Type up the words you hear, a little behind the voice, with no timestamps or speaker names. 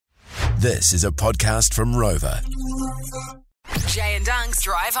This is a podcast from Rover. Jay and Dunc's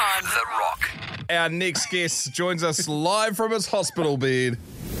Drive Home. The Rock. Our next guest joins us live from his hospital bed.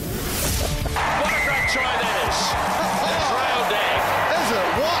 What a great try that is. Israel Dagg. Is it?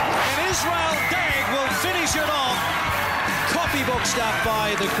 What? And Israel Dagg will finish it off. Copybook stuff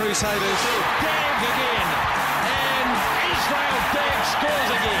by the Crusaders. Dagg again. And Israel Dagg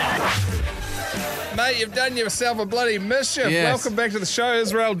scores again. Mate, you've done yourself a bloody mischief. Yes. Welcome back to the show,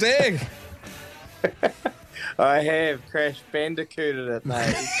 Israel Dagg. I have Crash Bandicooted it,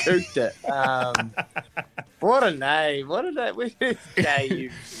 mate. Cooked it. What a name. What a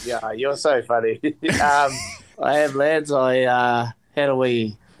name. You're so funny. I have, lads. I had a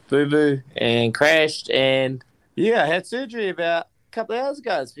wee boo-boo and crashed. And, I had surgery about a couple of hours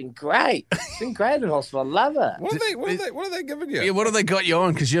ago. It's been great. It's been great in hospital. I love it. What are they giving you? Yeah, what have they got you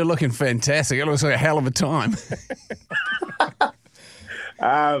on? Because you're looking fantastic. It looks like a hell of a time.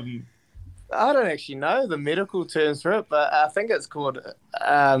 I don't actually know the medical terms for it, but I think it's called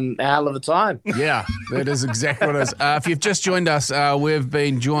a hell of a time. Yeah, that is exactly what it is. If you've just joined us, we've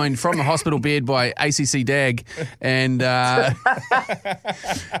been joined from the hospital bed by ACC Dagg, and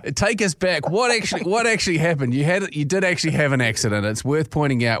take us back. What actually happened? You did actually have an accident. It's worth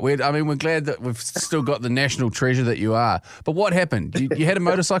pointing out. We're glad that we've still got the national treasure that you are. But what happened? You had a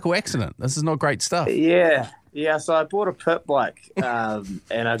motorcycle accident. This is not great stuff. Yeah, so I bought a pit bike, and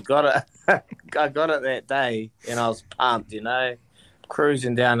I got it. I got it that day, and I was pumped,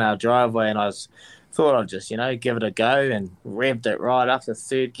 cruising down our driveway, and thought I'd just, give it a go, and revved it right after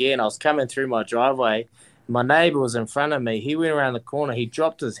third gear, and I was coming through my driveway. My neighbour was in front of me. He went around the corner. He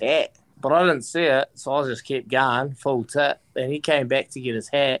dropped his hat, but I didn't see it, so I just kept going, full tip, and he came back to get his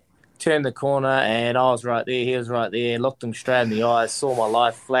hat, turned the corner, and I was right there. He was right there. Looked him straight in the eyes, saw my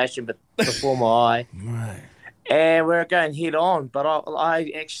life flashing before my eye. Right. And we were going head on, but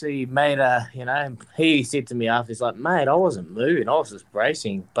I actually made he said to me after, he's like, mate, I wasn't moving, I was just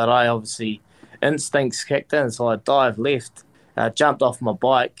bracing. But I obviously, instincts kicked in, so I dived left, jumped off my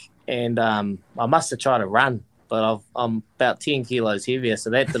bike, and I must have tried to run, but I'm about 10 kilos heavier, so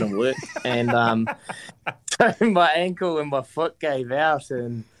that didn't work. And so my ankle and my foot gave out,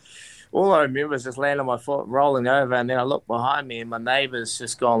 and all I remember is just landing on my foot, rolling over, and then I looked behind me, and my neighbour's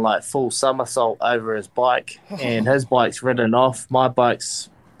just gone like full somersault over his bike, and his bike's ridden off. My bike's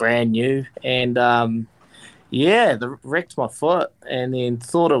brand new, and wrecked my foot, and then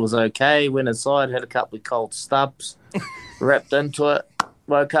thought it was okay. Went inside, had a couple of cold stubs, wrapped into it.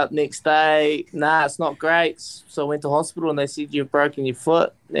 Woke up next day, it's not great. So I went to hospital, and they said you've broken your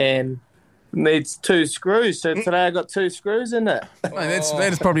foot, and needs 2 screws. So today I got 2 screws in it. Well,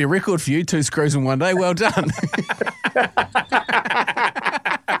 that is probably a record for you, 2 screws in one day. Well done.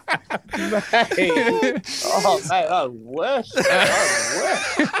 Mate. I wish.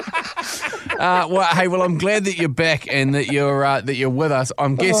 Well, I'm glad that you're back and that you're with us.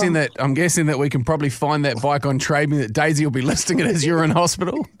 I'm guessing that we can probably find that bike on TradeMe, that Daisy will be listing it as you're in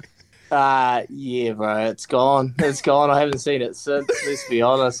hospital. Yeah, bro, it's gone. It's gone. I haven't seen it since. Let's be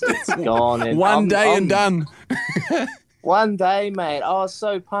honest, it's gone. And One day and done. One day, mate. I was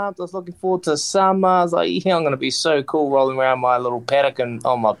so pumped. I was looking forward to summer. I was like, I'm going to be so cool rolling around my little paddock and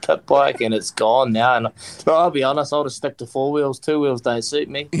on my pit bike, and it's gone now. And I'll be honest, I'll just stick to 4 wheels. 2 wheels don't suit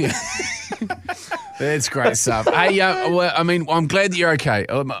me. Yeah. That's great stuff. Hey, I'm glad that you're okay.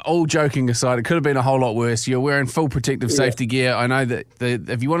 All joking aside, it could have been a whole lot worse. You're wearing full protective safety gear. I know that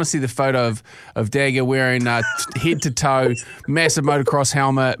if you want to see the photo of Dagger wearing head to toe, massive motocross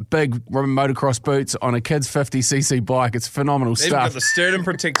helmet, big motocross boots on a kid's 50cc bike, it's phenomenal Even stuff. got the sternum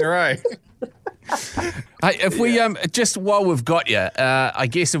protector, eh? Hey, if we just while we've got you, I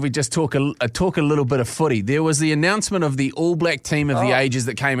guess if we just talk a little bit of footy, there was the announcement of the All Black team of the ages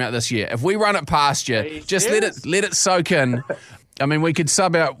that came out this year. If we run it past you, just let it soak in. I mean, we could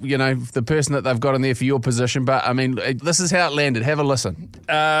sub out, the person that they've got in there for your position, but I mean, this is how it landed. Have a listen.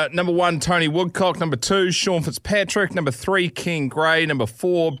 Number 1, Tony Woodcock. Number 2, Sean Fitzpatrick. Number 3, Ken Gray. Number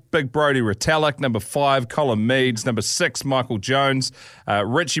 4, Big Brodie Retallick. Number 5, Colin Meads. Number 6, Michael Jones.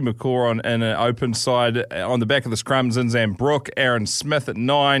 Richie McCaw in an open side. On the back of the scrum, Zinzan Brook. Aaron Smith at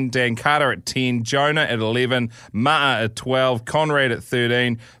 9. Dan Carter at 10. Jonah at 11. Ma'a at 12. Conrad at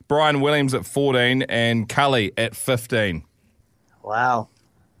 13. Brian Williams at 14. And Cully at 15. Wow.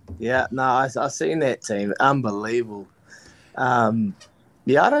 Yeah, no, I've seen that team. Unbelievable. I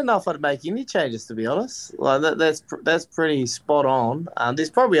don't know if I'd make any changes, to be honest. Like that's pretty spot on.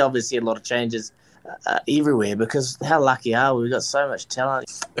 There's probably obviously a lot of changes everywhere because how lucky are we? We've got so much talent.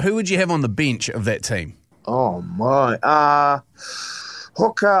 Who would you have on the bench of that team? Oh, my.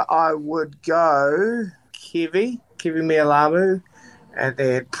 Hooker, I would go Kevi Mialamu. And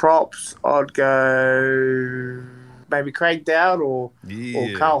then props, I'd go maybe Craig Dowd or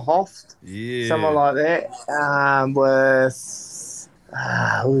Carl Hoft, someone like that.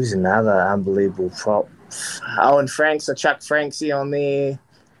 Who's another unbelievable prop? Owen Franks, I chuck Franksy on there.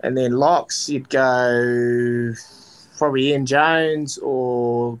 And then locks, you'd go probably Ian Jones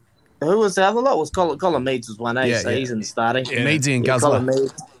or who was the other lot? Was Colin Meads was one, so he's in the starting. Yeah. Meadsy and Guzzler. Colin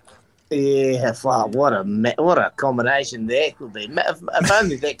Meads. Yeah, wow, what a combination that could be. If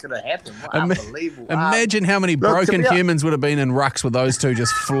only that could have happened. Unbelievable. Imagine how many broken humans would have been in rucks with those two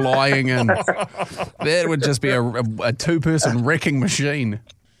just flying in. That would just be a two-person wrecking machine.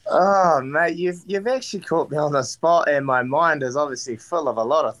 Oh, mate, you've actually caught me on the spot, and my mind is obviously full of a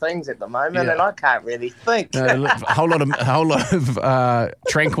lot of things at the moment, and I can't really think. A whole lot of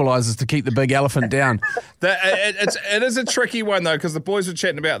tranquilizers to keep the big elephant down. It is a tricky one, though, because the boys were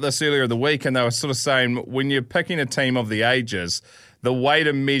chatting about this earlier in the week, and they were sort of saying when you're picking a team of the ages, the way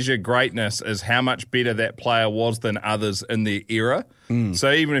to measure greatness is how much better that player was than others in their era.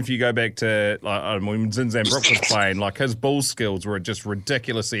 So even if you go back to when Zinzan Brook was playing, like his ball skills were just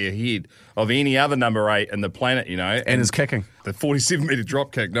ridiculously ahead of any other number 8 in the planet, you know. And his kicking. The 47-metre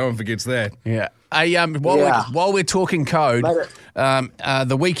drop kick, no one forgets that. Yeah. While we're talking code,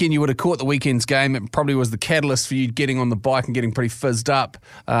 the weekend, you would have caught the weekend's game. It probably was the catalyst for you getting on the bike and getting pretty fizzed up.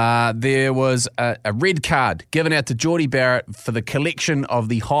 There was a red card given out to Geordie Barrett for the collection of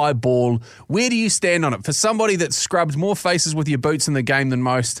the high ball. Where do you stand on it? For somebody that scrubbed more faces with your boots in the game than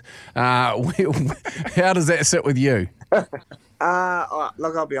most, how does that sit with you? Look,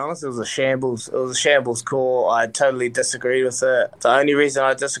 I'll be honest, it was a shambles. It was a shambles call. I totally disagreed with it. The only reason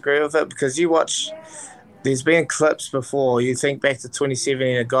I disagree with it, because you watch, there's been clips before. You think back to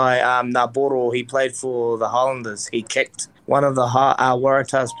 2017, a guy, Naboro, he played for the Highlanders. He kicked one of the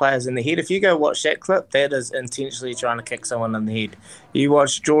Waratahs players in the head. If you go watch that clip, that is intentionally trying to kick someone in the head. You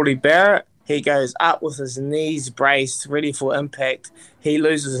watch Geordie Barrett, he goes up with his knees braced, ready for impact. He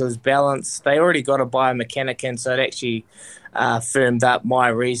loses his balance. They already got a biomechanic in, so it actually firmed up my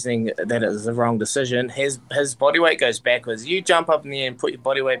reasoning that it was the wrong decision. His body weight goes backwards. You jump up in the air and put your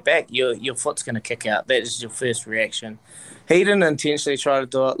body weight back, your foot's going to kick out. That is your first reaction. He didn't intentionally try to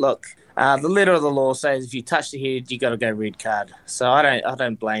do it. Look, the letter of the law says if you touch the head, you got to go red card. So I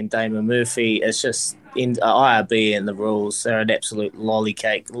don't blame Damon Murphy. It's just in IRB and the rules. They're an absolute lolly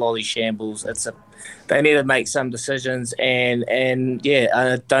shambles. They need to make some decisions, and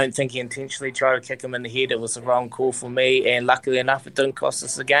I don't think he intentionally tried to kick him in the head. It was the wrong call for me, and luckily enough, it didn't cost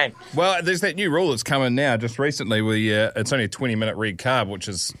us the game. Well, there's that new rule that's come in now just recently where it's only a 20-minute red card, which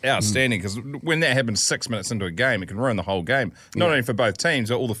is outstanding because when that happens 6 minutes into a game, it can ruin the whole game. Not only for both teams,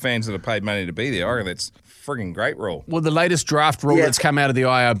 but all the fans that have paid money to be there. I reckon that's frigging great rule. Well, the latest draft rule that's come out of the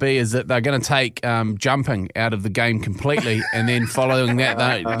IRB is that they're going to take jumping out of the game completely, and then following that,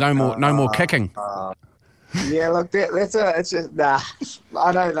 no more kicking. Yeah, look, it's just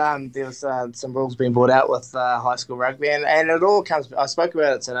I know there was some rules being brought out with high school rugby, and it all comes. I spoke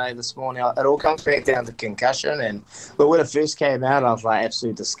about it today, this morning. It all comes back down to concussion. And but when it first came out, I was like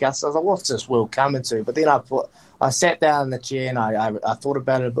absolutely disgusted. I was like, what's this world coming to? But then I sat down in the chair and I thought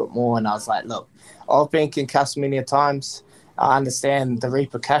about it a bit more, and I was like, look, I've been concussed many a times. I understand the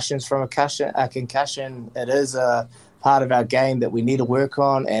repercussions from a concussion. It is a part of our game that we need to work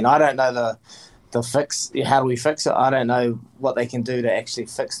on, and I don't know the fix. How do we fix it? I don't know what they can do to actually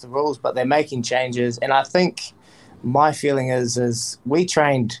fix the rules, but they're making changes. And I think my feeling is we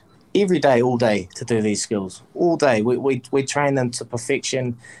trained every day, all day to do these skills. All day. We trained them to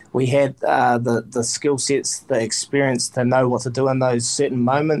perfection. We had the skill sets, the experience to know what to do in those certain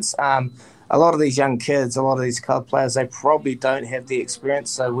moments. A lot of these young kids, a lot of these club players, they probably don't have the experience.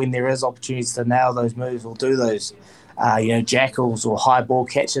 So when there is opportunities to nail those moves or do those jackals or high ball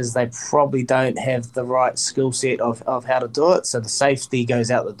catches, they probably don't have the right skill set of how to do it. So the safety goes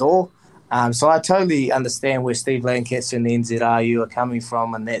out the door. So I totally understand where Steve Lancaster and the NZRU are coming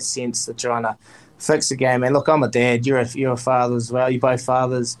from in that sense. They're trying to fix the game. And look, I'm a dad. You're a father as well. You're both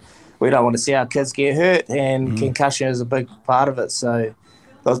fathers. We don't want to see our kids get hurt, and concussion is a big part of it. So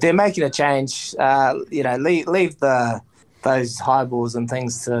look, they're making a change. Leave those high balls and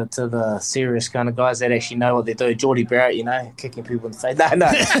things to the serious kind of guys that actually know what they do. Geordie Barrett, kicking people in the face. No.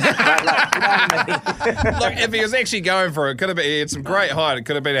 But, like, you know what I mean? Look, if he was actually going for it, he had some great height. It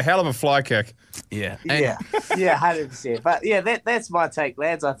could have been a hell of a fly kick. Yeah. 100%. But, that's my take,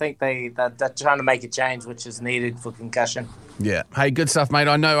 lads. I think they're trying to make a change, which is needed for concussion. Yeah. Hey, good stuff, mate.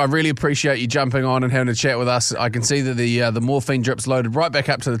 I know I really appreciate you jumping on and having a chat with us. I can see that the morphine drip's loaded right back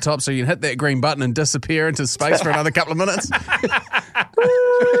up to the top, so you can hit that green button and disappear into space for another couple of minutes.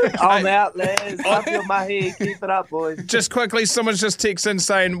 I'm out, lads. Up your mahi. Keep it up, boys. Just quickly, someone's just texted in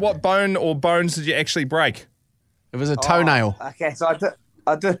saying, what bone or bones did you actually break? It was a toenail. Okay, so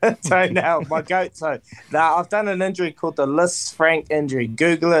I did a toenail, my goat toe. Now I've done an injury called the Lis Frank injury.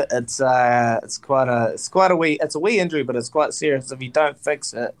 Google it. It's quite a wee injury, but it's quite serious. If you don't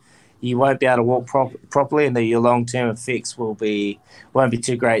fix it, you won't be able to walk properly, and your long term effects won't be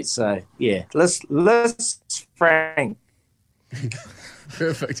too great. So yeah, Lis Frank.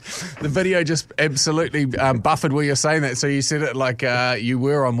 Perfect. The video just absolutely buffered where you're saying that. So you said it like you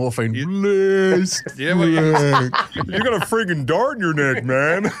were on morphine. Yeah, well, you got a freaking dart in your neck,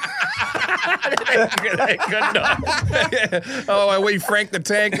 man. Oh, we Frank the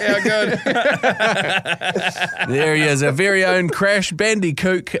Tank. How good. There he is, our very own Crash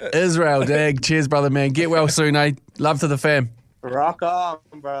Bandicoot, Israel Dagg. Cheers, brother, man. Get well soon, eh? Love to the fam. Rock on,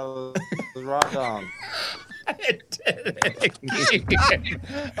 bro. Rock on.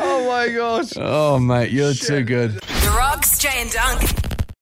 Oh my gosh. Oh, mate, you're too good. The Rocks, Jay and Dunc.